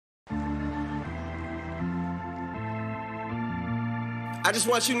I just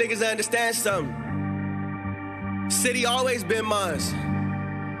want you niggas to understand something. City always been mine.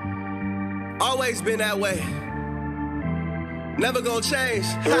 Always been that way. Never gonna change.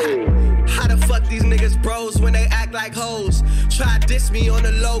 How the fuck these niggas bros when they act like hoes? Try diss me on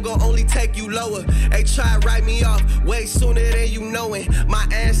the logo, only take you lower. They try write me off way sooner than you knowing. My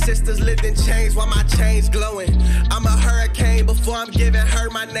ancestors lived in chains while my chains glowing. I'm a hurricane before I'm giving her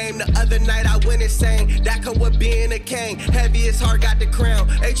my name. The other night I went insane. That come with being a king. Heaviest heart got the crown.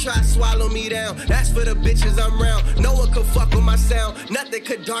 They try to swallow me down. That's for the bitches I'm round. No one could fuck with my sound. Nothing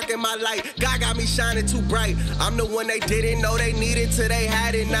could darken my light. God got me shining too bright. I'm the one they didn't know they needed till they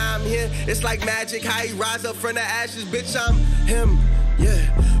had it. Now I'm here. It's like magic, how he rise up from the ashes. Bitch, I'm him,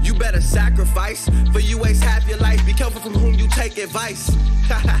 yeah. You better sacrifice, for you waste half your life. Be careful from whom you take advice.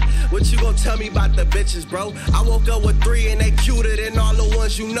 What you gon' tell me about the bitches, bro? I woke up with 3 and they cuter than all the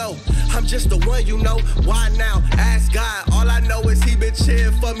ones you know. I'm just the one you know. Why now? Ask God. All I know is he been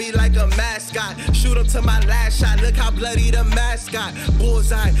cheering for me like a mascot. Shoot him to my last shot. Look how bloody the mascot.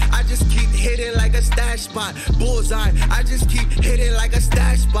 Bullseye. I just keep hitting like a stash spot. Bullseye. I just keep hitting like a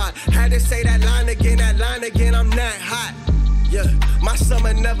stash spot. Had to say that line again, I'm that hot. Yeah, my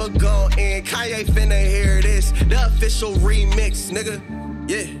summer never gon' end. Kanye finna hear this. The official remix, nigga.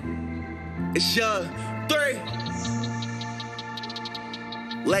 Yeah, it's Young 3.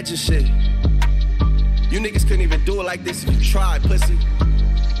 Legend shit. You niggas couldn't even do it like this if you tried, pussy.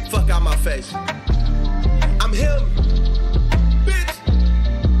 Fuck out my face. I'm him.